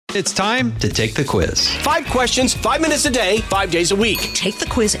It's time to take the quiz. 5 questions, 5 minutes a day, 5 days a week. Take the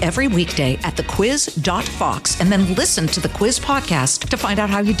quiz every weekday at thequiz.fox and then listen to the quiz podcast to find out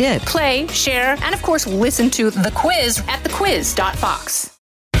how you did. Play, share, and of course, listen to The Quiz at thequiz.fox.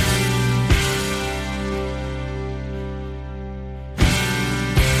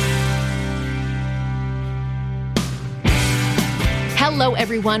 Hello,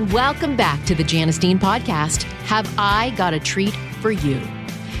 everyone. Welcome back to the Janice Dean Podcast. Have I got a treat for you?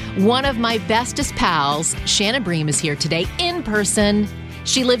 One of my bestest pals, Shannon Bream, is here today in person.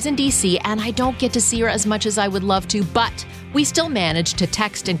 She lives in D.C., and I don't get to see her as much as I would love to, but we still manage to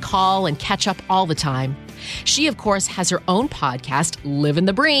text and call and catch up all the time. She, of course, has her own podcast, Livin'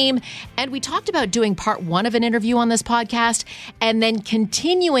 the Bream, and we talked about doing part 1 of an interview on this podcast and then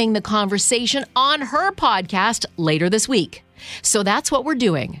continuing the conversation on her podcast later this week. So that's what we're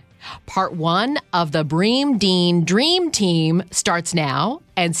doing. Part 1 of the Bream Dean Dream Team starts now,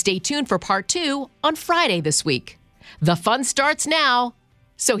 and stay tuned for part 2 on Friday this week. The fun starts now,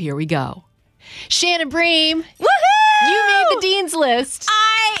 so here we go. Shannon Bream, woohoo! You made the Dean's List.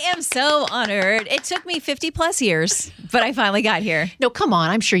 I am so honored. It took me 50 plus years, but I finally got here. No, come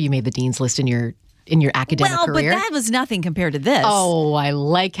on. I'm sure you made the Dean's List in your academic career. But that was nothing compared to this. Oh, I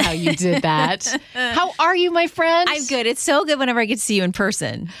like how you did that. How are you, my friend? I'm good. It's so good whenever I get to see you in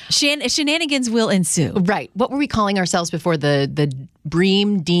person. Shenanigans will ensue. Right. What were we calling ourselves before the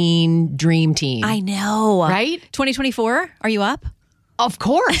Bream Dean Dream Team? I know. Right? 2024, are you up? Of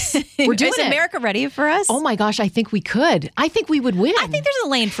course. We're doing Is America ready for us? Oh my gosh, I think we could. I think we would win. I think there's a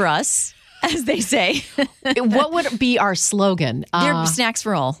lane for us, as they say. What would be our slogan? They're snacks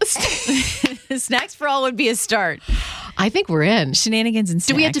for all. Snacks for all would be a start. I think we're in. Shenanigans and snacks.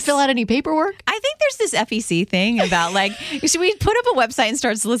 Do we have to fill out any paperwork? I think there's this FEC thing about should we put up a website and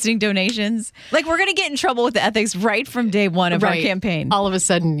start soliciting donations? We're going to get in trouble with the ethics right from day one of our campaign. All of a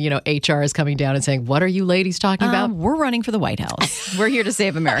sudden, HR is coming down and saying, what are you ladies talking about? We're running for the White House. We're here to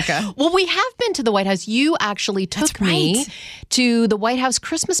save America. Well, we have been to the White House. You actually took me to the White House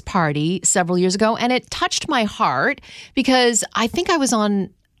Christmas party several years ago, and it touched my heart because I think I was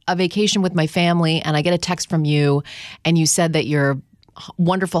on a vacation with my family, and I get a text from you, and you said that your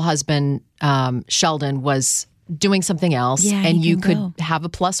wonderful husband, Sheldon, was doing something else, and you could have a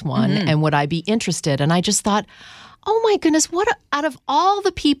 +1, and would I be interested? And I just thought, oh my goodness, out of all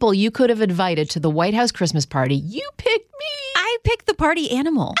the people you could have invited to the White House Christmas party, you picked me. I picked the party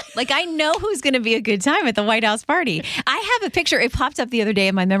animal. I know who's going to be a good time at the White House party. I have a picture. It popped up the other day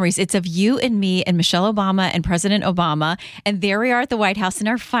in my memories. It's of you and me and Michelle Obama and President Obama. And there we are at the White House in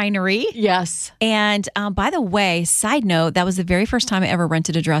our finery. Yes. And by the way, side note, that was the very first time I ever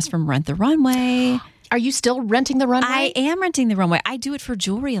rented a dress from Rent the Runway. Are you still renting the runway? I am renting the runway. I do it for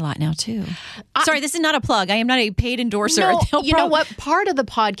jewelry a lot now, too. Sorry, this is not a plug. I am not a paid endorser. No, you know what? Part of the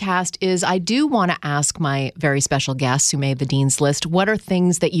podcast is I do want to ask my very special guests who made the Dean's List, what are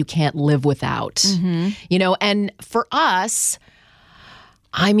things that you can't live without? Mm-hmm. And for us,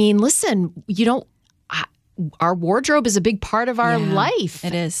 I mean, listen, our wardrobe is a big part of our life.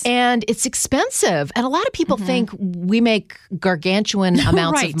 It is. And it's expensive. And a lot of people think we make gargantuan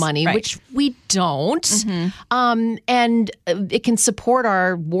amounts of money, which we don't. And it can support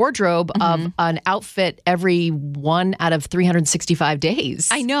our wardrobe of an outfit every 1 out of 365 days.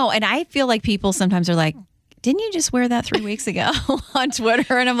 I know. And I feel like people sometimes are like, didn't you just wear that 3 weeks ago on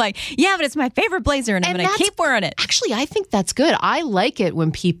Twitter? And I'm like, yeah, but it's my favorite blazer and I'm going to keep wearing it. Actually, I think that's good. I like it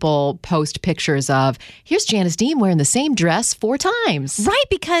when people post pictures of, here's Janice Dean wearing the same dress 4 times. Right,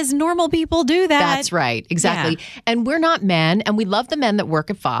 because normal people do that. That's right. Exactly. Yeah. And we're not men, and we love the men that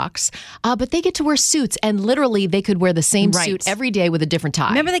work at Fox, but they get to wear suits, and literally they could wear the same suit every day with a different tie.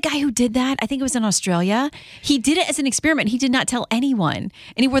 Remember the guy who did that? I think it was in Australia. He did it as an experiment. He did not tell anyone. And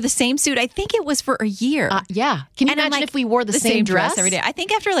he wore the same suit. I think it was for a year. Yeah. Can you imagine if we wore the same dress every day? I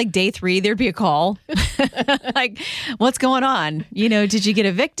think after day 3, there'd be a call. What's going on? Did you get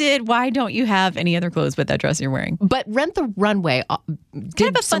evicted? Why don't you have any other clothes but that dress you're wearing? But Rent the Runway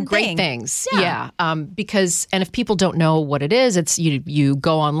did some great things. Yeah. Because, and if people don't know what it is, it's you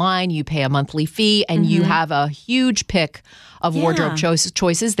go online, you pay a monthly fee, and you have a huge pick of wardrobe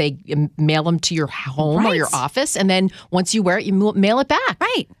choices. They mail them to your home or your office. And then once you wear it, you mail it back.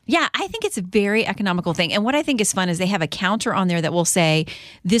 Right. Yeah. I think it's a very economical thing. And what I think is fun is they have a counter on there that will say,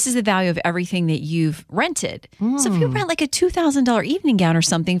 this is the value of everything that you've rented. So if you rent a $2,000 evening gown or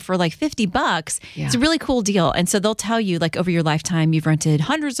something for $50, it's a really cool deal. And so they'll tell you over your lifetime, we've rented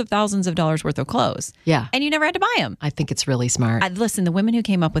hundreds of thousands of dollars worth of clothes. Yeah. And you never had to buy them. I think it's really smart. Listen, the women who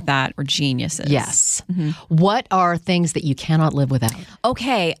came up with that were geniuses. Yes. What are things that you cannot live without?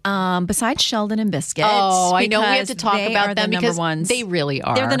 Okay. Besides Sheldon and Biscuit. Oh, I know we have to talk they about are them the because number ones. they really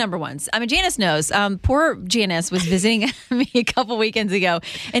are. They're the number ones. I mean, Janice knows. Poor Janice was visiting me a couple weekends ago,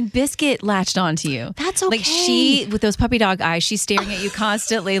 and Biscuit latched onto you. That's okay. Like she, with those puppy dog eyes, she's staring at you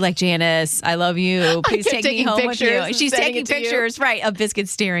constantly like, Janice, I love you. Please take me home with you. And she's taking pictures, right, of Biscuit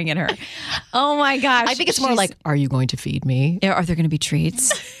staring at her. Oh my gosh. I think it's more like, are you going to feed me? Are there going to be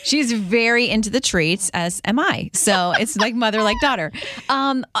treats? She's very into the treats, as am I. So it's like mother, like daughter.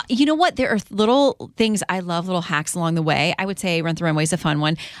 You know what? There are little things I love, little hacks along the way. I would say Rent the Runway is a fun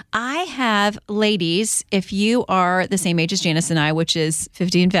one. I have, ladies, if you are the same age as Janice and I, which is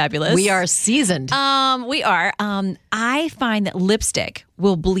 50 and fabulous. We are seasoned. We are. I find that lipstick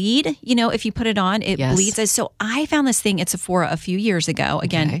will bleed. You know, if you put it on, it bleeds. So I found this thing at Sephora a few years ago.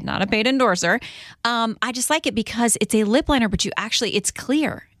 Again, not a paid endorser. I just like it because it's a lip liner, but it's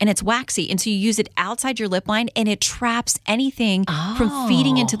clear and it's waxy. And so you use it outside your lip line and it traps anything from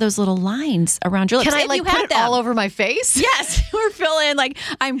feeding into those little lines around your lips. Can I you put it all over my face? Yes. We're filling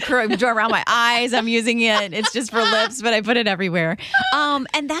I'm around my eyes. I'm using it. It's just for lips, but I put it everywhere.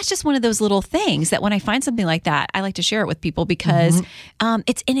 And that's just one of those little things that when I find something like that, I like to share it with people because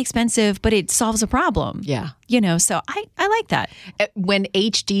it's inexpensive, but it solves a problem. Yeah. You know, so I like that. When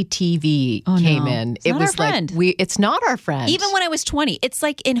HDTV came in, it was like it's not our friend. Even when I was 20, it's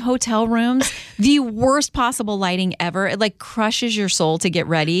like in hotel rooms, the worst possible lighting ever. It like crushes your soul to get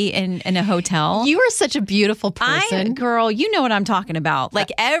ready in a hotel. You are such a beautiful person. Girl, you know what I'm talking about.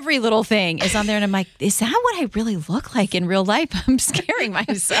 Like every little thing is on there and I'm like, is that what I really look like in real life? I'm scaring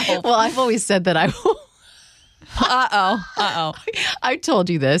myself. Well, I've always said that I Uh-oh. I told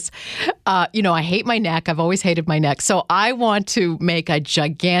you this. I hate my neck. I've always hated my neck. So I want to make a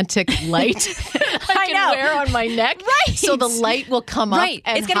gigantic light I can wear on my neck. Right. So the light will come up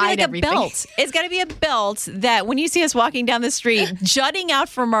and it's gonna hide be like everything. A belt. It's got to be a belt that when you see us walking down the street, jutting out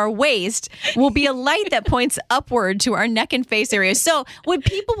from our waist will be a light that points upward to our neck and face area. So when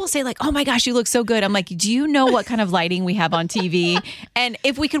people will say like, oh my gosh, you look so good. I'm like, do you know what kind of lighting we have on TV? And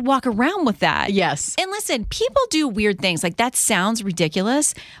if we could walk around with that. Yes. And listen, people do weird things. Like that sounds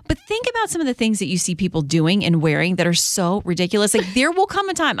ridiculous, but think about some of the things that you see people doing and wearing that are so ridiculous. Like there will come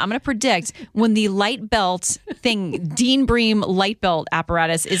a time, I'm going to predict, when the light belt thing, Dean Bream light belt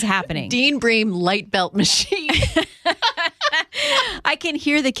apparatus is happening. Dean Bream light belt machine. I can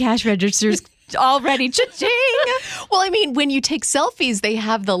hear the cash registers already. Cha-ching! Well, I mean, when you take selfies, they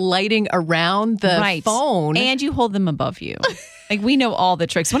have the lighting around the phone. And you hold them above you. Like we know all the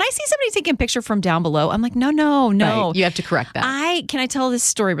tricks. When I see somebody taking a picture from down below, I'm like, no. Right. You have to correct that. Can I tell this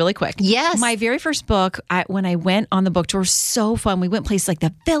story really quick? Yes. My very first book, when I went on the book tour, was so fun. We went places like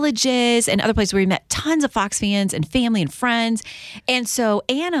the Villages and other places where we met tons of Fox fans and family and friends. And so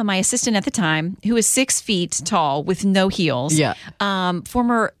Anna, my assistant at the time, who was 6 feet tall with no heels,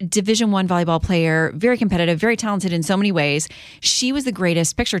 former Division I volleyball player, very competitive, very talented in so many ways. She was the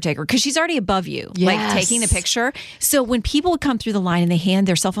greatest picture taker because she's already above you, like taking the picture. So when people would come through the line and they hand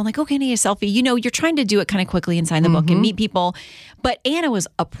their cell phone, like, okay, I need a selfie. You know, you're trying to do it kind of quickly and sign the book and meet people. But Anna was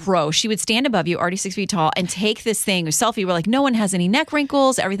a pro. She would stand above you, already 6 feet tall, and take this thing, a selfie. We're like, no one has any neck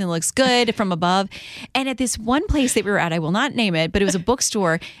wrinkles. Everything looks good from above. And at this one place that we were at, I will not name it, but it was a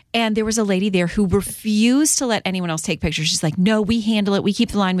bookstore. And there was a lady there who refused to let anyone else take pictures. She's like, no, we handle it. We keep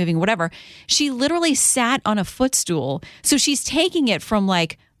the line moving, whatever. She literally sat on a footstool. So she's taking it from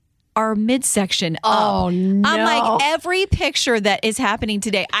like our midsection up. Oh, no. I'm like, every picture that is happening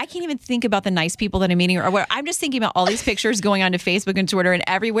today, I can't even think about the nice people that I'm meeting or what. I'm just thinking about all these pictures going onto Facebook and Twitter and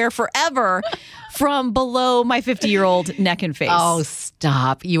everywhere forever from below my 50-year-old neck and face. Oh,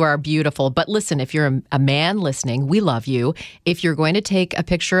 stop. You are beautiful. But listen, if you're a man listening, we love you. If you're going to take a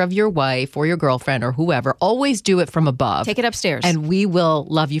picture of your wife or your girlfriend or whoever, always do it from above. Take it upstairs. And we will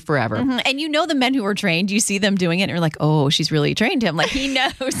love you forever. Mm-hmm. And you know the men who are trained, you see them doing it and you're like, oh, she's really trained him. Like he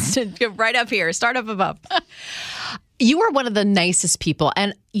knows to go right up here, start up above. You are one of the nicest people.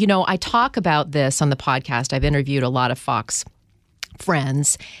 And, you know, I talk about this on the podcast. I've interviewed a lot of Fox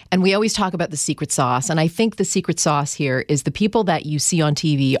friends, and we always talk about the secret sauce. And I think the secret sauce here is the people that you see on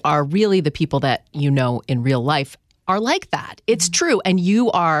TV are really the people that you know in real life are like that. It's true. And you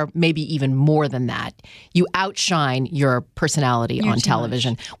are maybe even more than that. You outshine your personality on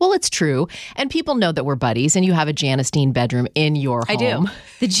television. Well, it's true. And people know that we're buddies and you have a Janice Dean bedroom in your home. I do.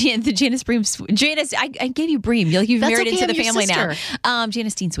 The Janice Bream suite. Janice, I gave you Bream. You've married into the family now.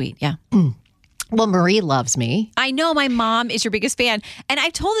 Janice Dean suite. Yeah. Well, Marie loves me. I know my mom is your biggest fan. And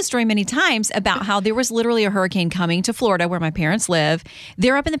I've told this story many times about how there was literally a hurricane coming to Florida where my parents live.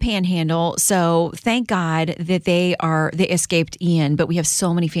 They're up in the Panhandle. So thank God that they escaped Ian. But we have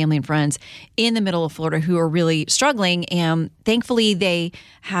so many family and friends in the middle of Florida who are really struggling. And thankfully, they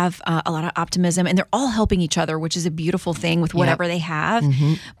have a lot of optimism and they're all helping each other, which is a beautiful thing with whatever they have.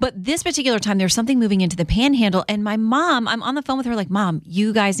 But this particular time, there's something moving into the Panhandle. And my mom, I'm on the phone with her like, Mom,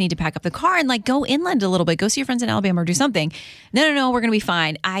 you guys need to pack up the car and like go inland a little bit. Go see your friends in Alabama or do something. No, we're going to be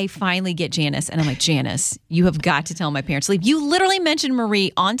fine. I finally get Janice. And I'm like, Janice, you have got to tell my parents to leave. You literally mentioned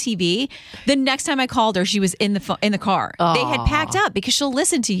Marie on TV. The next time I called her, she was in the car. Aww. They had packed up because she'll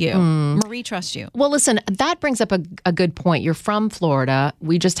listen to you. Marie trusts you. Well, listen, that brings up a good point. You're from Florida.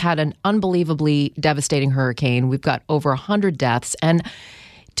 We just had an unbelievably devastating hurricane. We've got over 100 deaths. And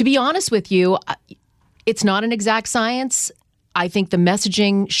to be honest with you, it's not an exact science. I think the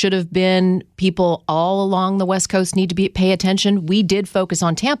messaging should have been people all along the West Coast need to pay attention. We did focus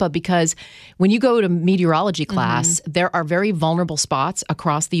on Tampa because when you go to meteorology class, there are very vulnerable spots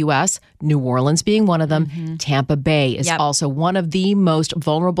across the U.S., New Orleans being one of them. Tampa Bay is also one of the most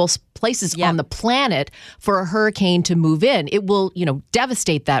vulnerable places on the planet for a hurricane to move in. It will,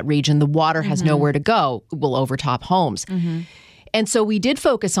 devastate that region. The water has nowhere to go. It will overtop homes. And so we did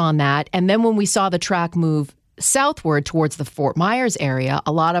focus on that. And then when we saw the track move southward towards the Fort Myers area,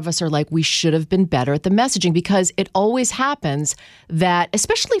 a lot of us are like, we should have been better at the messaging because it always happens that,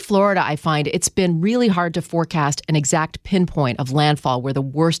 especially Florida, I find it's been really hard to forecast an exact pinpoint of landfall where the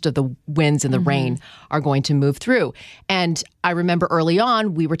worst of the winds and the rain are going to move through. And I remember early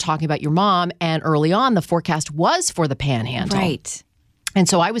on, we were talking about your mom, and early on, the forecast was for the Panhandle. Right. And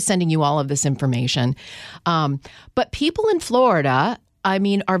so I was sending you all of this information. But people in Florida,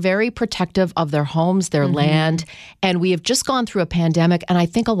 are very protective of their homes, their land. And we have just gone through a pandemic. And I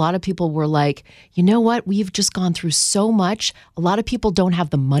think a lot of people were like, you know what? We've just gone through so much. A lot of people don't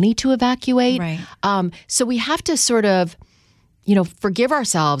have the money to evacuate. Right. So we have to sort of, forgive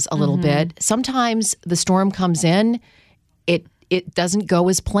ourselves a little bit. Sometimes the storm comes in, it doesn't go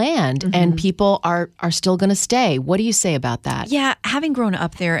as planned, and people are still going to stay. What do you say about that? Yeah, having grown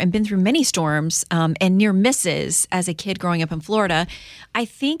up there and been through many storms and near misses as a kid growing up in Florida, I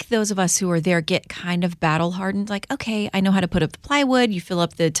think those of us who are there get kind of battle hardened. Like, okay, I know how to put up the plywood. You fill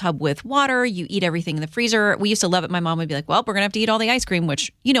up the tub with water. You eat everything in the freezer. We used to love it. My mom would be like, well, we're going to have to eat all the ice cream,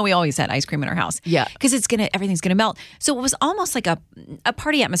 which, we always had ice cream in our house. Yeah. Because everything's going to melt. So it was almost like a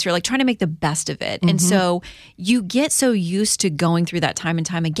party atmosphere, like trying to make the best of it. And so you get so used to going through that time and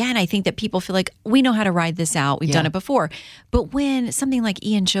time again. I think that people feel like we know how to ride this out. We've done it before. But when something like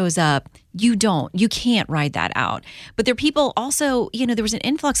Ian shows up, you can't ride that out. But there are people also, there was an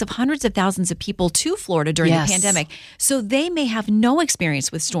influx of hundreds of thousands of people to Florida during the pandemic. So they may have no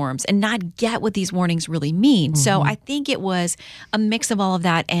experience with storms and not get what these warnings really mean. So I think it was a mix of all of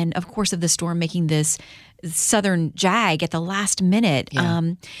that. And of course, of the storm making this southern jag at the last minute.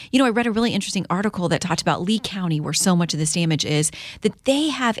 I read a really interesting article that talked about Lee County, where so much of this damage is, that they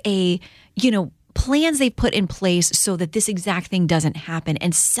have plans they've put in place so that this exact thing doesn't happen.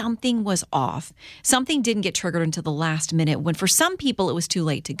 And something was off. Something didn't get triggered until the last minute when for some people it was too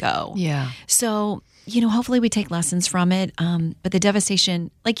late to go. Yeah. So, hopefully we take lessons from it. But the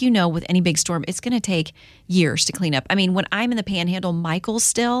devastation, like with any big storm, it's going to take years to clean up. When I'm in the Panhandle, Michael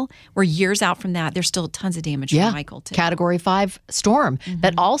still, we're years out from that. There's still tons of damage from Michael too. Category 5 storm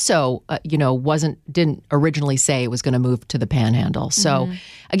that also, didn't originally say it was going to move to the Panhandle. So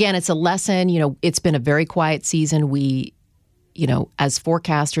again, it's a lesson. It's been a very quiet season. We, as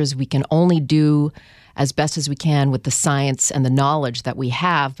forecasters, we can only do as best as we can with the science and the knowledge that we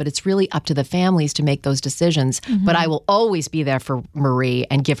have, but it's really up to the families to make those decisions. But I will always be there for Marie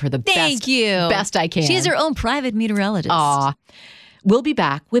and give her the best I can. She has her own private meteorologist. Aw. We'll be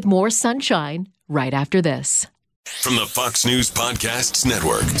back with more sunshine right after this. From the Fox News Podcasts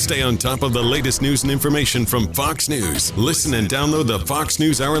Network. Stay on top of the latest news and information from Fox News. Listen and download the Fox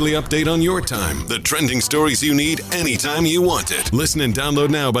News Hourly Update on your time. The trending stories you need anytime you want it. Listen and download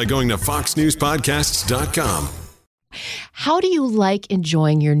now by going to foxnewspodcasts.com. How do you like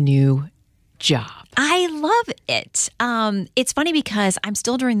enjoying your new job? I love it. It's funny because I'm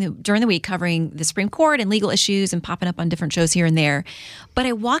still during the week covering the Supreme Court and legal issues and popping up on different shows here and there. But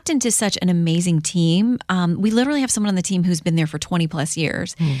I walked into such an amazing team. We literally have someone on the team who's been there for 20 plus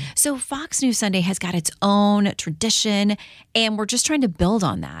years. So Fox News Sunday has got its own tradition, and we're just trying to build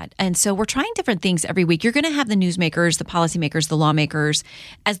on that. And so we're trying different things every week. You're going to have the newsmakers, the policymakers, the lawmakers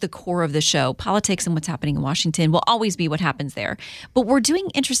as the core of the show. Politics and what's happening in Washington will always be what happens there. But we're doing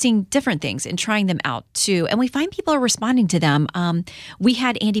interesting different things and trying them out too. too. And we find people are responding to them. We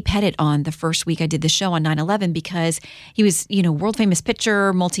had Andy Pettit on the first week I did the show on 9/11 because he was, world famous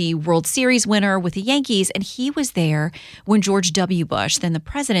pitcher, multi-World Series winner with the Yankees. And he was there when George W. Bush, then the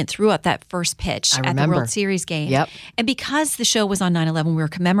president, threw up that first pitch at the World Series game. Yep. And because the show was on 9/11, we were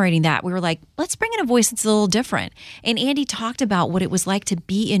commemorating that. We were like, let's bring in a voice that's a little different. And Andy talked about what it was like to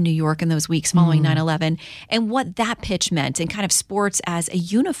be in New York in those weeks following 9/11 and what that pitch meant and kind of sports as a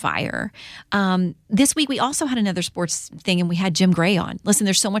unifier. This week, we also had another sports thing, and we had Jim Gray on. Listen,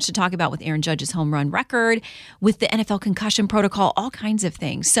 there's so much to talk about with Aaron Judge's home run record, with the NFL concussion protocol, all kinds of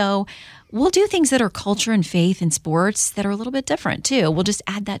things. So we'll do things that are culture and faith and sports that are a little bit different, too. We'll just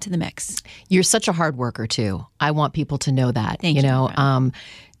add that to the mix. You're such a hard worker, too. I want people to know that. Thank you.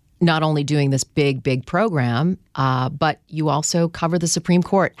 Not only doing this big program, but you also cover the Supreme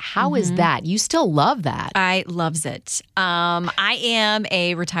Court. How is that? You still love that. I loves it. I am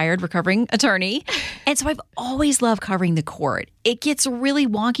a retired recovering attorney, and so I've always loved covering the court. It gets really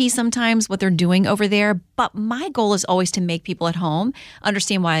wonky sometimes what they're doing over there, but my goal is always to make people at home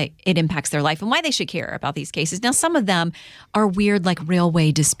understand why it impacts their life and why they should care about these cases. Now, some of them are weird, like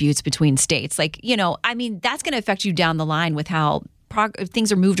railway disputes between states. Like, that's going to affect you down the line with how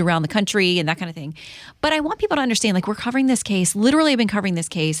things are moved around the country and that kind of thing. But I want people to understand, we're covering this case. Literally, I've been covering this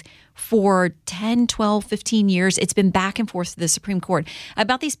case for 10, 12, 15 years. It's been back and forth to the Supreme Court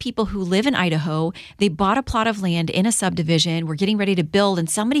about these people who live in Idaho. They bought a plot of land in a subdivision. We're getting ready to build. And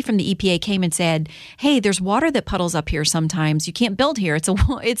somebody from the EPA came and said, hey, there's water that puddles up here sometimes. You can't build here.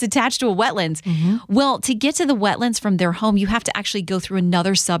 It's attached to a wetlands. Well, to get to the wetlands from their home, you have to actually go through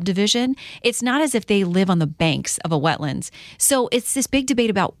another subdivision. It's not as if they live on the banks of a wetlands. So it's this big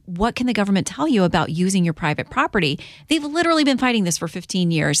debate about what can the government tell you about using your private property. They've literally been fighting this for 15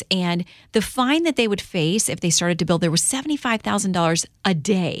 years. And the fine that they would face if they started to build there was $75,000 a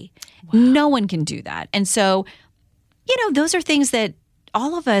day. Wow. No one can do that. And so, those are things that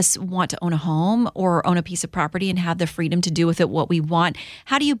all of us want to own a home or own a piece of property and have the freedom to do with it what we want.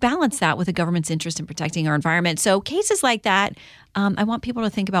 How do you balance that with the government's interest in protecting our environment? So cases like that, I want people to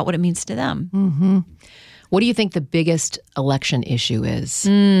think about what it means to them. Mm-hmm. What do you think the biggest election issue is?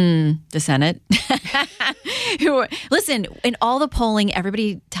 The Senate. Listen, in all the polling,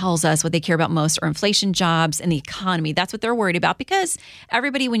 everybody tells us what they care about most are inflation, jobs, and the economy. That's what they're worried about because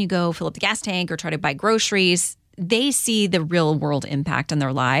everybody, when you go fill up the gas tank or try to buy groceries, they see the real world impact on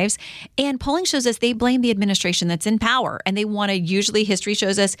their lives. And polling shows us they blame the administration that's in power. And they want to, usually history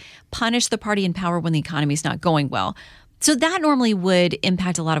shows us, punish the party in power when the economy is not going well. So that normally would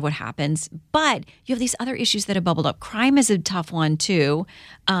impact a lot of what happens. But you have these other issues that have bubbled up. Crime is a tough one, too.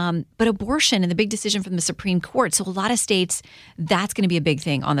 But abortion and the big decision from the Supreme Court. So a lot of states, that's going to be a big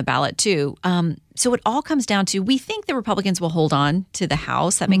thing on the ballot, too. So it all comes down to, we think the Republicans will hold on to the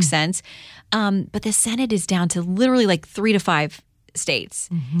House. That makes sense. But the Senate is down to literally 3 to 5 states.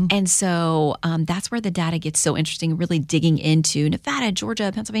 And so that's where the data gets so interesting, really digging into Nevada,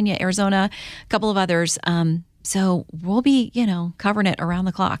 Georgia, Pennsylvania, Arizona, a couple of others. So we'll be, covering it around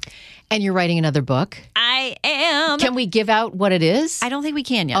the clock. And you're writing another book? I am. Can we give out what it is? I don't think we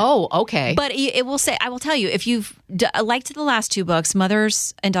can yet. Oh, okay. But it will say, I will tell you, if you've liked the last 2 books,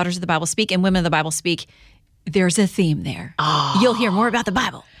 Mothers and Daughters of the Bible Speak and Women of the Bible Speak, there's a theme there. Oh. You'll hear more about the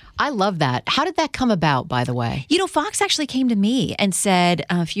Bible. I love that. How did that come about, by the way? Fox actually came to me and said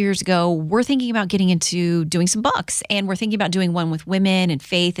a few years ago, we're thinking about getting into doing some books. And we're thinking about doing one with women and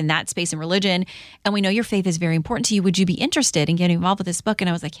faith and that space and religion. And we know your faith is very important to you. Would you be interested in getting involved with this book? And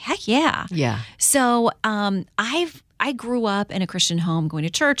I was like, heck yeah. Yeah. So I grew up in a Christian home, going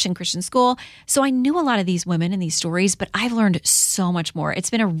to church and Christian school. So I knew a lot of these women and these stories, but I've learned so much more. It's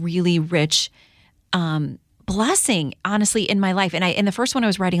been a really rich blessing, honestly, in my life. And the first one I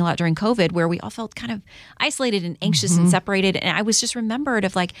was writing a lot during COVID, where we all felt kind of isolated and anxious and separated. And I was just remembered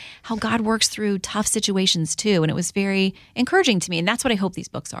of how God works through tough situations too. And it was very encouraging to me. And that's what I hope these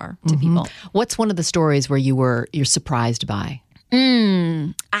books are to people. What's one of the stories where you're surprised by?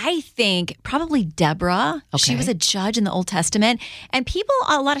 I think probably Deborah. Okay. She was a judge in the Old Testament. And people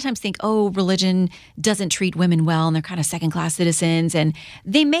a lot of times think, religion doesn't treat women well and they're kind of second-class citizens. And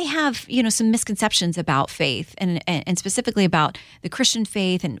they may have, some misconceptions about faith and specifically about the Christian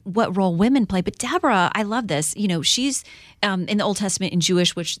faith and what role women play. But Deborah, I love this. She's in the Old Testament in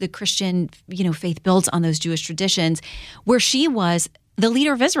Jewish, which the Christian, faith builds on those Jewish traditions, where she was the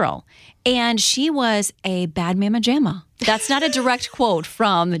leader of Israel. And she was a bad mama jamma. That's not a direct quote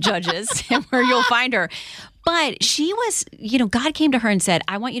from the Judges where you'll find her. But she was, God came to her and said,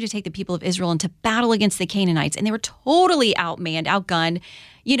 I want you to take the people of Israel into battle against the Canaanites. And they were totally outmanned, outgunned.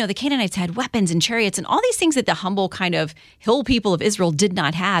 the Canaanites had weapons and chariots and all these things that the humble kind of hill people of Israel did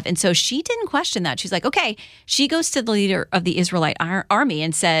not have. And so she didn't question that. She's like, okay, she goes to the leader of the Israelite army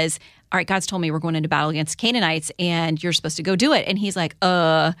and says, all right, God's told me we're going into battle against Canaanites and you're supposed to go do it. And he's like,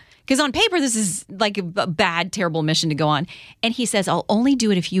 because on paper, this is like a bad, terrible mission to go on. And he says, I'll only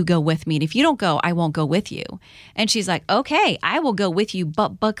do it if you go with me. And if you don't go, I won't go with you. And she's like, okay, I will go with you.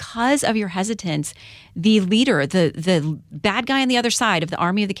 But because of your hesitance, the leader, the bad guy on the other side of the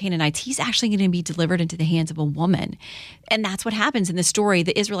army of the Canaanites, he's actually going to be delivered into the hands of a woman. And that's what happens in the story.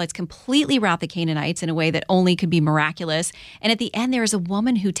 The Israelites completely rout the Canaanites in a way that only could be miraculous. And at the end, there is a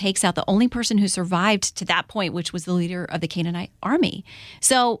woman who takes out the only person who survived to that point, which was the leader of the Canaanite army.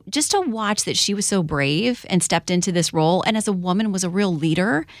 So just to watch that she was so brave and stepped into this role, and as a woman was a real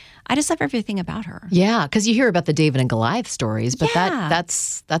leader, I just love everything about her. Yeah, because you hear about the David and Goliath stories, but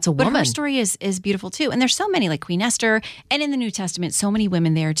that's a woman. But her story is beautiful too. And there's so many, like Queen Esther, and in the New Testament, so many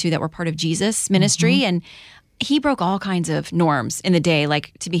women there too that were part of Jesus' ministry. And he broke all kinds of norms in the day,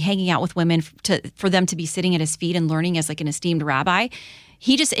 like to be hanging out with women, for them to be sitting at his feet and learning as like an esteemed rabbi.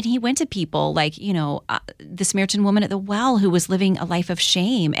 He went to people like, the Samaritan woman at the well who was living a life of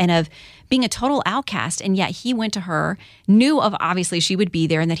shame and of being a total outcast. And yet he went to her, knew of obviously she would be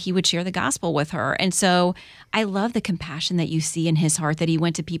there and that he would share the gospel with her. And so I love the compassion that you see in his heart, that he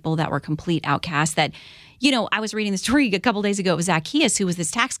went to people that were complete outcasts. That, I was reading the story a couple days ago. It was Zacchaeus, who was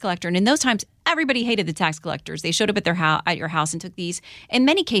this tax collector. And in those times, everybody hated the tax collectors. They showed up at your house and took these, in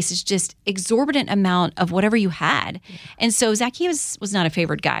many cases, just exorbitant amount of whatever you had. Yeah. And so Zacchaeus was not a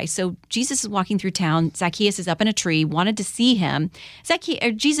favored guy. So Jesus is walking through town. Zacchaeus is up in a tree, wanted to see him.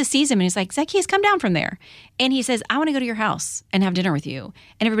 Jesus sees him and he's like, Zacchaeus, come down from there. And he says, I want to go to your house and have dinner with you.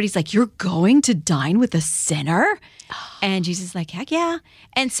 And everybody's like, you're going to dine with a sinner? And Jesus is like, heck yeah.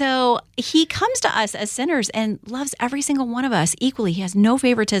 And so he comes to us as sinners and loves every single one of us equally. He has no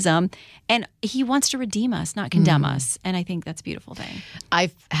favoritism and he wants to redeem us, not condemn us. And I think that's a beautiful thing.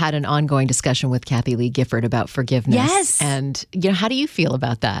 I've had an ongoing discussion with Kathy Lee Gifford about forgiveness. Yes. And, how do you feel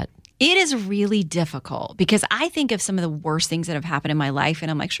about that? It is really difficult because I think of some of the worst things that have happened in my life. And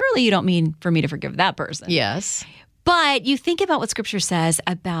I'm like, surely you don't mean for me to forgive that person. Yes. But you think about what Scripture says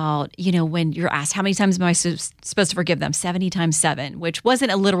about, when you're asked, how many times am I supposed to forgive them? 70 times 7, which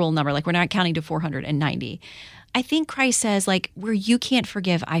wasn't a literal number. Like, we're not counting to 490. I think Christ says, like, where you can't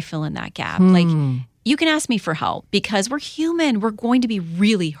forgive, I fill in that gap. Like, you can ask me for help because we're human. We're going to be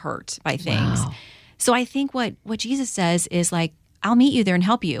really hurt by things. Wow. So I think what Jesus says is, like, I'll meet you there and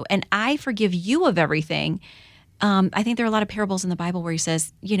help you. And I forgive you of everything. I think there are a lot of parables in the Bible where he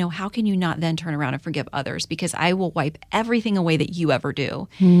says, how can you not then turn around and forgive others? Because I will wipe everything away that you ever do.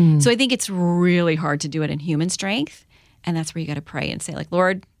 So I think it's really hard to do it in human strength. And that's where you got to pray and say, like,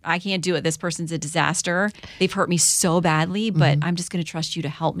 Lord, I can't do it. This person's a disaster. They've hurt me so badly, but I'm just going to trust you to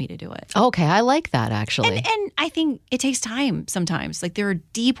help me to do it. Okay, I like that, actually. And I think it takes time sometimes. Like, there are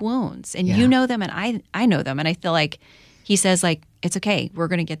deep wounds, and you know them, and I know them. And I feel like he says, like, it's okay. We're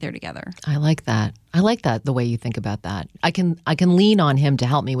going to get there together. I like that. The way you think about that. I can lean on him to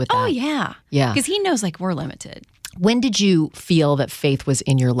help me with that. Oh, yeah. Yeah. Because he knows, like, we're limited. When did you feel that faith was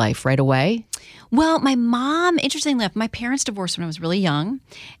in your life? Right away? Well, my mom, interestingly enough, my parents divorced when I was really young.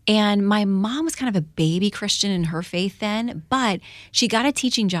 And my mom was kind of a baby Christian in her faith then, but she got a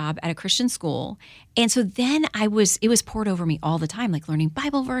teaching job at a Christian school. And so then it was poured over me all the time, like learning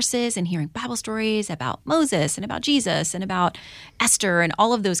Bible verses and hearing Bible stories about Moses and about Jesus and about Esther and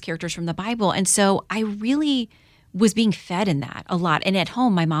all of those characters from the Bible. And so I really was being fed in that a lot. And at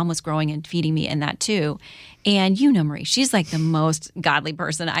home, my mom was growing and feeding me in that too. And Marie, she's like the most godly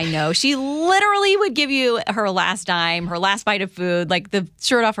person I know. She literally would give you her last dime, her last bite of food, like the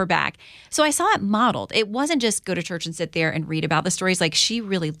shirt off her back. So I saw it modeled. It wasn't just go to church and sit there and read about the stories. Like, she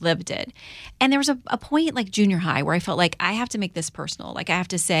really lived it. And there was a point like junior high where I felt like I have to make this personal. Like, I have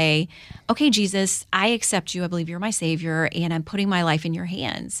to say, okay, Jesus, I accept you. I believe you're my savior and I'm putting my life in your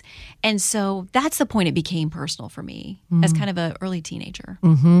hands. And so that's the point it became personal for me as kind of an early teenager.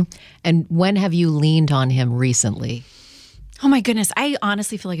 Mm-hmm. And when have you leaned on him recently? Oh my goodness. I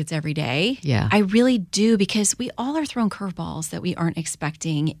honestly feel like it's every day. Yeah. I really do, because we all are thrown curveballs that we aren't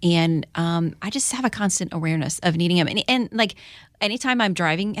expecting. And I just have a constant awareness of needing him. And like, anytime I'm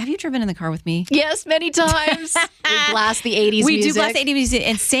driving, have you driven in the car with me? Yes, many times. We blast the 80s music. We do blast the 80s music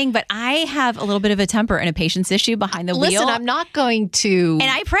and sing, but I have a little bit of a temper and a patience issue behind the wheel. Listen, I'm not going to...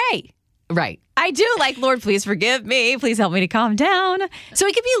 And I pray. Right. I do, like, Lord, please forgive me. Please help me to calm down. So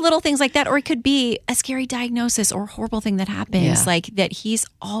it could be little things like that, or it could be a scary diagnosis or a horrible thing that happens, like that he's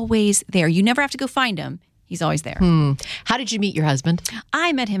always there. You never have to go find him. He's always there. How did you meet your husband?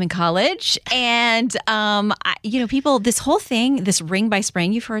 I met him in college, and people, this whole thing, this ring by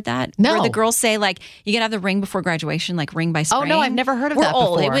spring, you've heard that? No. Where the girls say, like, you can have the ring before graduation, like ring by spring. Oh, no, I've never heard of We're that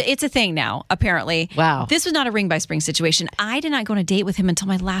old. before. It's a thing now, apparently. Wow. This was not a ring by spring situation. I did not go on a date with him until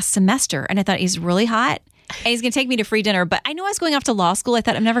my last semester, and I thought he's really hot. And he's going to take me to free dinner. But I knew I was going off to law school. I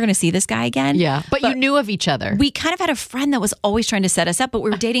thought I'm never going to see this guy again. Yeah. But you knew of each other. We kind of had a friend that was always trying to set us up, but we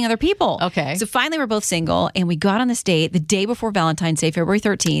were dating other people. Okay. So finally, we're both single, and we got on this date the day before Valentine's Day, February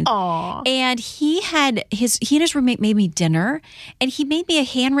 13th. Aww. And he and his roommate made me dinner, and he made me a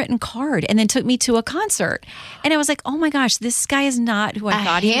handwritten card and then took me to a concert. And I was like, oh my gosh, this guy is not who I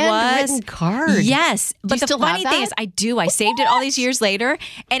thought he was. A handwritten card? Yes. But the funny thing is, I do. I saved it all these years later,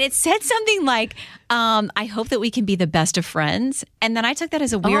 and it said something like, I hope that we can be the best of friends. And then I took that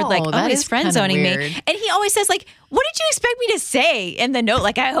as a weird, he's friend zoning me. And he always says, like, what did you expect me to say in the note?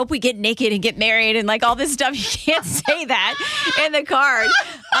 Like, I hope we get naked and get married and like all this stuff. You can't say that in the card.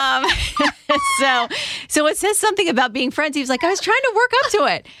 So it says something about being friends. He was like, I was trying to work up to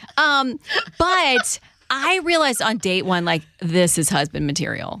it. But I realized on date one, like, this is husband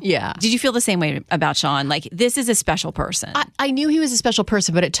material. Yeah. Did you feel the same way about Sean? Like, this is a special person. I knew he was a special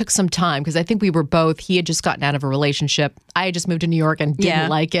person, but it took some time because I think we were both, he had just gotten out of a relationship. I had just moved to New York and didn't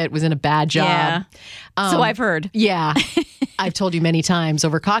like it, was in a bad job. Yeah. So I've heard. Yeah. I've told you many times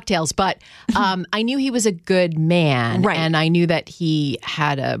over cocktails, but I knew he was a good man. Right. And I knew that he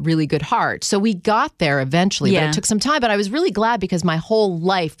had a really good heart. So we got there eventually, but it took some time. But I was really glad because my whole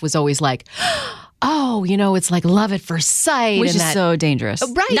life was always like, oh, it's like love at first sight. Which is so dangerous.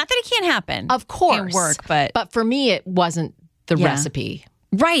 Right. Not that it can't happen. Of course. It work, but for me, it wasn't the recipe.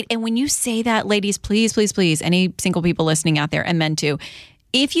 Right. And when you say that, ladies, please, please, please, any single people listening out there and men too,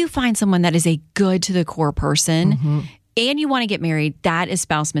 if you find someone that is a good to the core person, and you want to get married, that is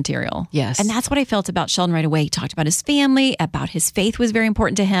spouse material. Yes. And that's what I felt about Sheldon right away. He talked about his family, about his faith was very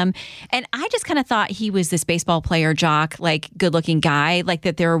important to him. And I just kind of thought he was this baseball player, jock, like good looking guy, like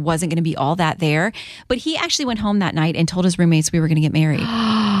that there wasn't going to be all that there. But he actually went home that night and told his roommates we were going to get married.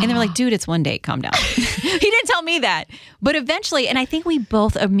 And they were like, dude, it's one date. Calm down. He didn't tell me that. But eventually, and I think we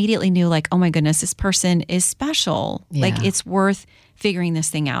both immediately knew, like, oh my goodness, this person is special. Yeah. Like, it's worth figuring this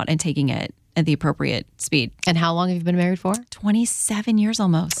thing out and taking it at the appropriate speed. And how long have you been married for? 27 years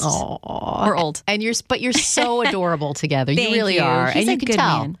almost. Oh, we're old. And you're so adorable together. You really are. He's and you can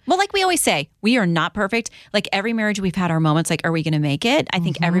tell. Man. Well, like we always say, we are not perfect. Like every marriage we've had our moments, like, are we going to make it? I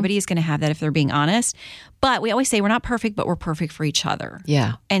think everybody is going to have that if they're being honest. But we always say we're not perfect, but we're perfect for each other.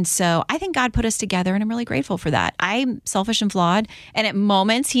 Yeah. And so I think God put us together, and I'm really grateful for that. I'm selfish and flawed, and at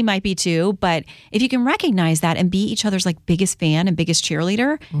moments he might be too. But if you can recognize that and be each other's like biggest fan and biggest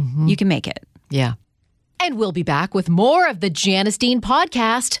cheerleader, you can make it. Yeah. And we'll be back with more of the Janice Dean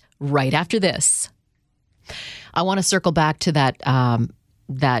podcast right after this. I want to circle back to that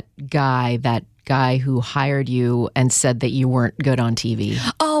guy who hired you and said that you weren't good on TV.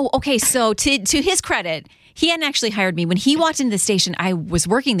 Oh, okay. So to his credit, he hadn't actually hired me. When he walked into the station, I was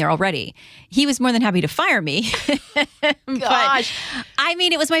working there already. He was more than happy to fire me. Gosh. But, I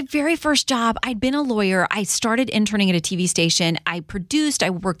mean, it was my very first job. I'd been a lawyer. I started interning at a TV station. I produced. I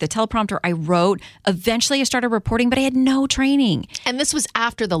worked the teleprompter. I wrote. Eventually, I started reporting, but I had no training. And this was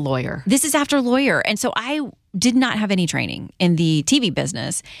after the lawyer. This is after lawyer. And so I did not have any training in the TV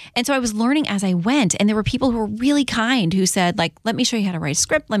business. And so I was learning as I went. And there were people who were really kind who said, like, let me show you how to write a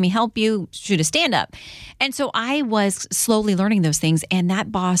script. Let me help you shoot a stand-up. And so I was slowly learning those things. And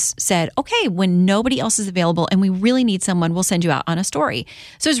that boss said, okay, when nobody else is available and we really need someone, we'll send you out on a story.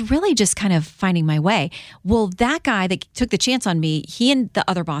 So it was really just kind of finding my way. Well, that guy that took the chance on me, he and the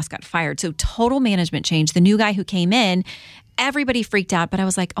other boss got fired. So total management change. The new guy who came in, everybody freaked out, but I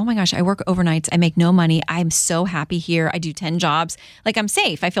was like, oh my gosh, I work overnights. I make no money. I'm so happy here. I do 10 jobs. Like, I'm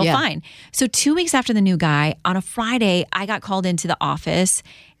safe. I feel fine. So 2 weeks after the new guy, on a Friday, I got called into the office.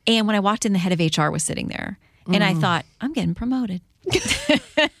 And when I walked in, the head of HR was sitting there. And I thought, I'm getting promoted.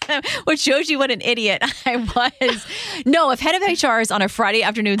 Which shows you what an idiot I was. No, if head of HR is on a Friday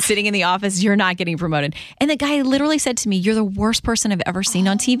afternoon sitting in the office, you're not getting promoted. And the guy literally said to me, you're the worst person I've ever seen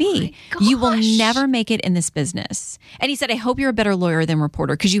on TV. You will never make it in this business. And he said, I hope you're a better lawyer than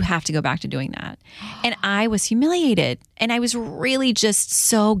reporter because you have to go back to doing that. And I was humiliated. And I was really just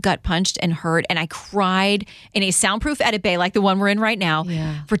so gut punched and hurt. And I cried in a soundproof edit bay like the one we're in right now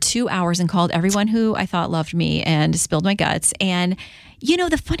for 2 hours and called everyone who I thought loved me and spilled my guts. And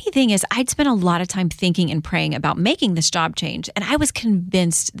The funny thing is I'd spent a lot of time thinking and praying about making this job change. And I was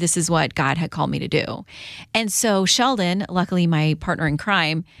convinced this is what God had called me to do. And so Sheldon, luckily my partner in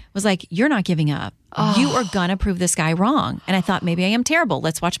crime, was like, you're not giving up. You are going to prove this guy wrong. And I thought, maybe I am terrible.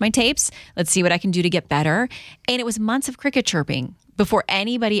 Let's watch my tapes. Let's see what I can do to get better. And it was months of cricket chirping before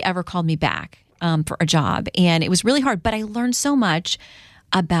anybody ever called me back for a job. And it was really hard. But I learned so much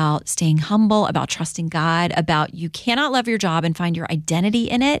about staying humble, about trusting God, about you cannot love your job and find your identity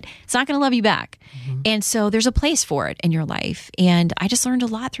in it. It's not going to love you back. And so there's a place for it in your life. And I just learned a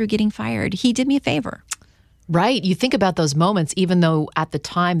lot through getting fired. He did me a favor. Right. You think about those moments, even though at the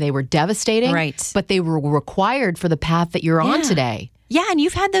time they were devastating, right? But they were required for the path that you're on today. Yeah, and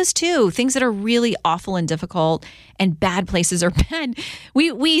you've had those too. Things that are really awful and difficult and bad places are bad.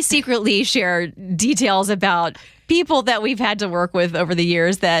 We secretly share details about people that we've had to work with over the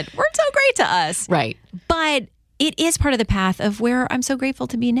years that weren't so great to us. Right. But it is part of the path of where I'm so grateful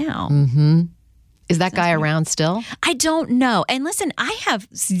to be now. Mm-hmm. Is that guy around still? I don't know. And listen, I have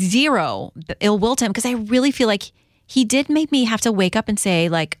zero ill will to him because I really feel like he did make me have to wake up and say,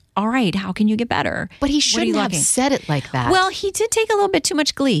 like, all right, how can you get better? But he shouldn't have said it like that. Well, he did take a little bit too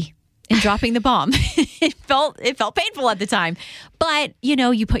much glee in dropping the bomb. It felt painful at the time. But,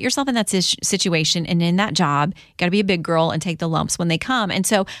 you put yourself in that situation and in that job, got to be a big girl and take the lumps when they come. And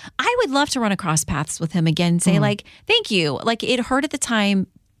so I would love to run across paths with him again and say, like, thank you. Like, it hurt at the time,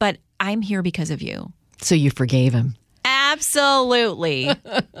 but I'm here because of you. So you forgave him. Absolutely.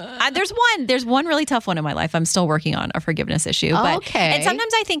 There's one really tough one in my life I'm still working on, a forgiveness issue. But, okay. And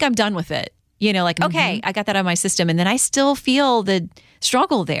sometimes I think I'm done with it. Okay, I got that out of my system. And then I still feel the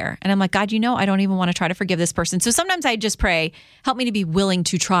struggle there. And I'm like, God, I don't even want to try to forgive this person. So sometimes I just pray, help me to be willing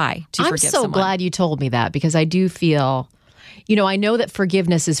to try to forgive someone. I'm so glad you told me that because I do feel, I know that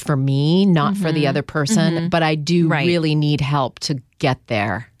forgiveness is for me, not for the other person, but I do really need help to get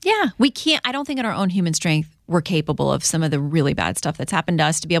there. Yeah, we can't. I don't think in our own human strength we're capable of some of the really bad stuff that's happened to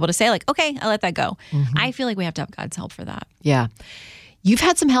us to be able to say, like, okay, I let that go. I feel like we have to have God's help for that. Yeah. You've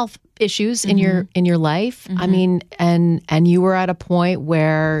had some health issues in your life. I mean, and you were at a point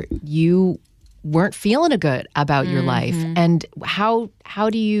where you weren't feeling good about your life. And how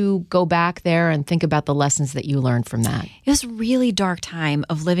do you go back there and think about the lessons that you learned from that? It was a really dark time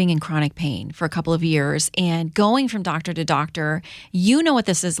of living in chronic pain for a couple of years and going from doctor to doctor. You know what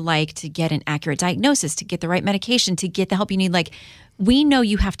this is like to get an accurate diagnosis, to get the right medication, to get the help you need. Like, we know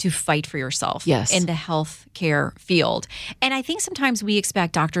you have to fight for yourself in the healthcare field. And I think sometimes we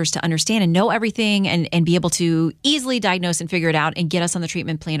expect doctors to understand and know everything and be able to easily diagnose and figure it out and get us on the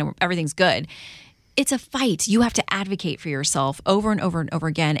treatment plan and everything's good. It's a fight. You have to advocate for yourself over and over and over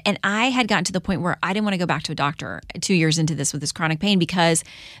again. And I had gotten to the point where I didn't want to go back to a doctor 2 years into this with this chronic pain because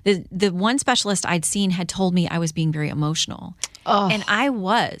the one specialist I'd seen had told me I was being very emotional. And I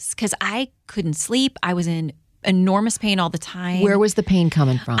was, because I couldn't sleep. I was in enormous pain all the time. Where was the pain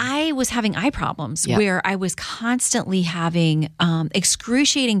coming from? I was having eye problems where I was constantly having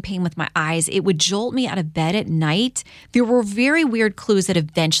excruciating pain with my eyes. It would jolt me out of bed at night. There were very weird clues that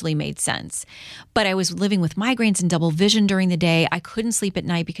eventually made sense. But I was living with migraines and double vision during the day. I couldn't sleep at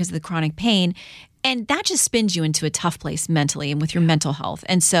night because of the chronic pain. And that just spins you into a tough place mentally and with your mental health.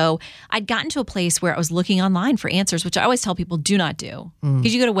 And so I'd gotten to a place where I was looking online for answers, which I always tell people do not do.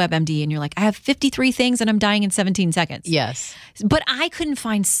 Because you go to WebMD and you're like, I have 53 things and I'm dying in 17 seconds. Yes. But I couldn't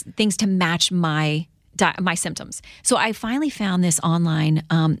find things to match my symptoms. So I finally found this online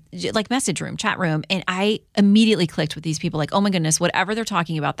message room, chat room, and I immediately clicked with these people like, oh my goodness, whatever they're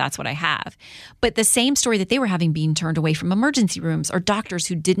talking about, that's what I have. But the same story that they were having being turned away from emergency rooms or doctors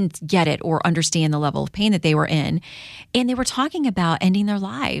who didn't get it or understand the level of pain that they were in. And they were talking about ending their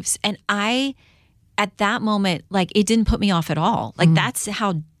lives. And at that moment, like, it didn't put me off at all. Like, that's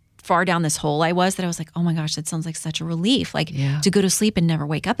how far down this hole I was that I was like, oh my gosh, that sounds like such a relief. Like to go to sleep and never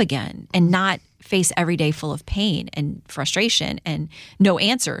wake up again and not face every day full of pain and frustration and no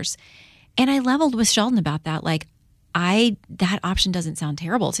answers. And I leveled with Sheldon about that. Like, that option doesn't sound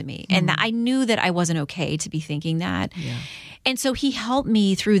terrible to me. And I knew that I wasn't okay to be thinking that. Yeah. And so he helped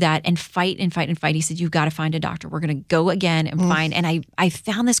me through that and fight and fight and fight. He said, you've got to find a doctor. We're going to go again and find. And I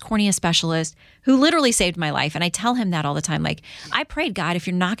found this cornea specialist who literally saved my life. And I tell him that all the time. Like, I prayed, God, if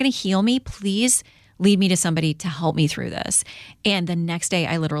you're not going to heal me, please lead me to somebody to help me through this. And the next day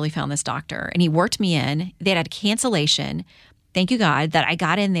I literally found this doctor and he worked me in. They had a cancellation. Thank you, God, that I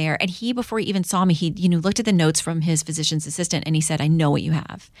got in there. And he, before he even saw me, he looked at the notes from his physician's assistant and he said, I know what you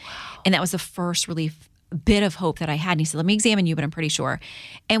have. Wow. And that was the first relief bit of hope that I had. And he said, let me examine you, but I'm pretty sure.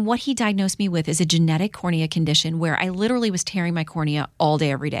 And what he diagnosed me with is a genetic cornea condition where I literally was tearing my cornea all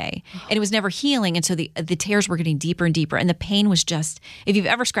day, every day. And it was never healing. And so the tears were getting deeper and deeper. And the pain was just, if you've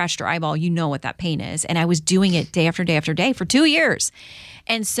ever scratched your eyeball, you know what that pain is. And I was doing it day after day after day for 2 years.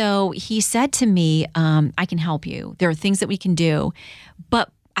 And so he said to me, I can help you. There are things that we can do.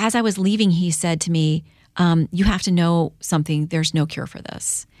 But as I was leaving, he said to me, you have to know something. There's no cure for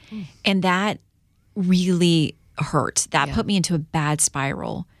this. And that really hurt. That put me into a bad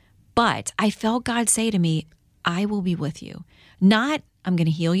spiral. But I felt God say to me, I will be with you. Not, I'm going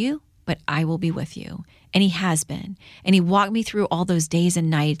to heal you, but I will be with you. And he has been. And he walked me through all those days and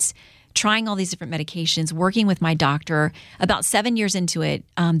nights, trying all these different medications, working with my doctor. About 7 years into it,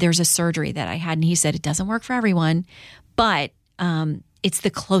 there's a surgery that I had. And he said, it doesn't work for everyone, but it's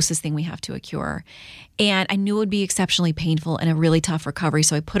the closest thing we have to a cure. And I knew it would be exceptionally painful and a really tough recovery.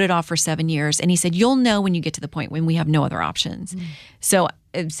 So I put it off for 7 years. And he said, you'll know when you get to the point when we have no other options. So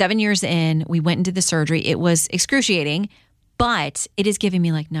 7 years in, we went into the surgery. It was excruciating, but it is giving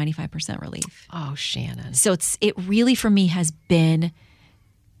me like 95% relief. Oh, Shannon. So it really, for me, has been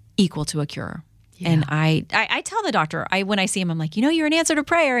equal to a cure. Yeah. And I tell the doctor, when I see him, I'm like, you're an answer to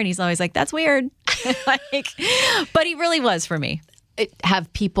prayer. And he's always like, that's weird. But he really was for me.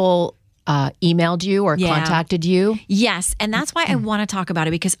 Have people emailed you or contacted you? Yes. And that's why I want to talk about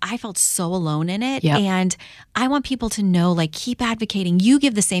it, because I felt so alone in it. Yep. And I want people to know, like, keep advocating. You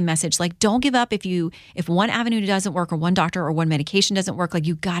give the same message. Like, don't give up if one avenue doesn't work or one doctor or one medication doesn't work. Like,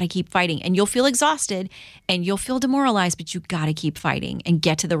 you got to keep fighting. And you'll feel exhausted and you'll feel demoralized, but you got to keep fighting and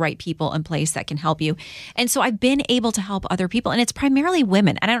get to the right people and place that can help you. And so I've been able to help other people. And it's primarily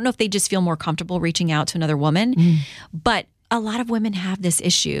women. And I don't know if they just feel more comfortable reaching out to another woman, but a lot of women have this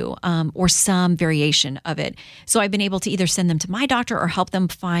issue or some variation of it. So I've been able to either send them to my doctor or help them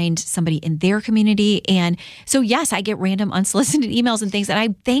find somebody in their community. And so, yes, I get random unsolicited emails and things. And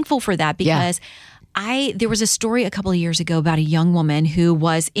I'm thankful for that, because there was a story a couple of years ago about a young woman who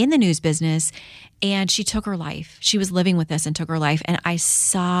was in the news business and she took her life. She was living with this and took her life. And I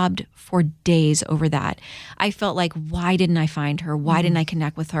sobbed for days over that. I felt like, why didn't I find her? Why didn't I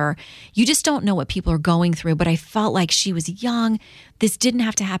connect with her? You just don't know what people are going through. But I felt like she was young. This didn't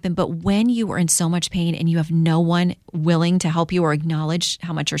have to happen. But when you are in so much pain and you have no one willing to help you or acknowledge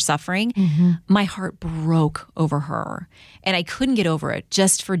how much you're suffering, my heart broke over her. And I couldn't get over it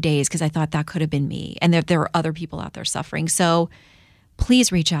just for days, because I thought that could have been me. And there are other people out there suffering. So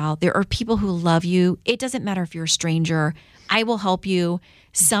please reach out. There are people who love you. It doesn't matter if you're a stranger. I will help you.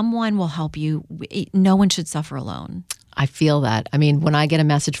 Someone will help you. No one should suffer alone. I feel that. I mean, when I get a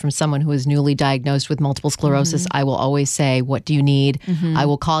message from someone who is newly diagnosed with multiple sclerosis, I will always say, what do you need? I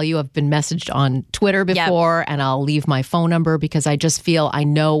will call you. I've been messaged on Twitter before, and I'll leave my phone number, because I just feel I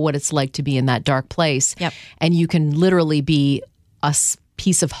know what it's like to be in that dark place. And you can literally be a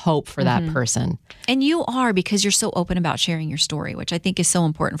piece of hope for that person. And you are, because you're so open about sharing your story, which I think is so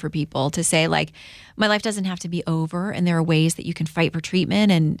important for people to say, like, my life doesn't have to be over, and there are ways that you can fight for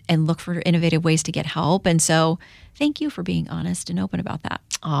treatment and look for innovative ways to get help. And so thank you for being honest and open about that.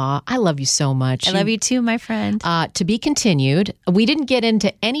 Aw, I love you so much. I love you too, my friend. To be continued. We didn't get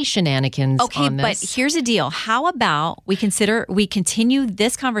into any shenanigans on this. But here's a deal. How about we continue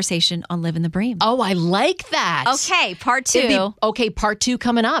this conversation on Living the Bream? Oh, I like that. Okay, part 2. Part 2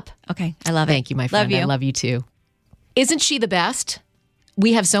 coming up. Okay, I love it. Thank you, my friend. Love you. I love you too. Isn't she the best?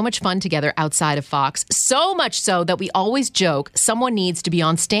 We have so much fun together outside of Fox. So much so that we always joke someone needs to be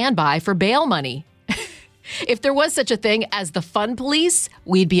on standby for bail money. If there was such a thing as the fun police,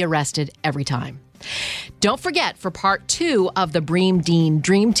 we'd be arrested every time. Don't forget, for part 2 of the Bream Dean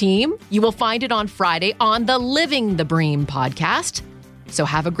Dream Team, you will find it on Friday on the Living the Bream podcast. So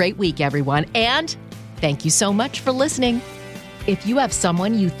have a great week, everyone. And thank you so much for listening. If you have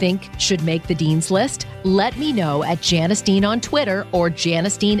someone you think should make the Dean's List, let me know at Janice Dean on Twitter or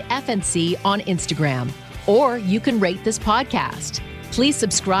Janice Dean FNC on Instagram. Or you can rate this podcast. Please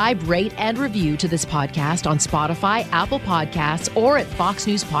subscribe, rate, and review to this podcast on Spotify, Apple Podcasts, or at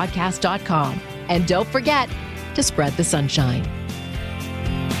foxnewspodcast.com. And don't forget to spread the sunshine.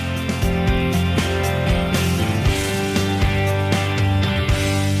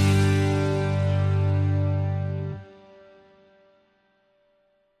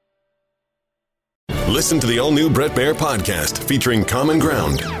 Listen to the all-new Bret Baier podcast featuring Common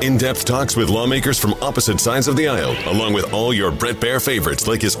Ground, in-depth talks with lawmakers from opposite sides of the aisle, along with all your Bret Baier favorites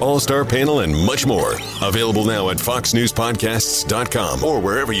like his all-star panel and much more. Available now at foxnewspodcasts.com or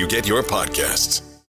wherever you get your podcasts.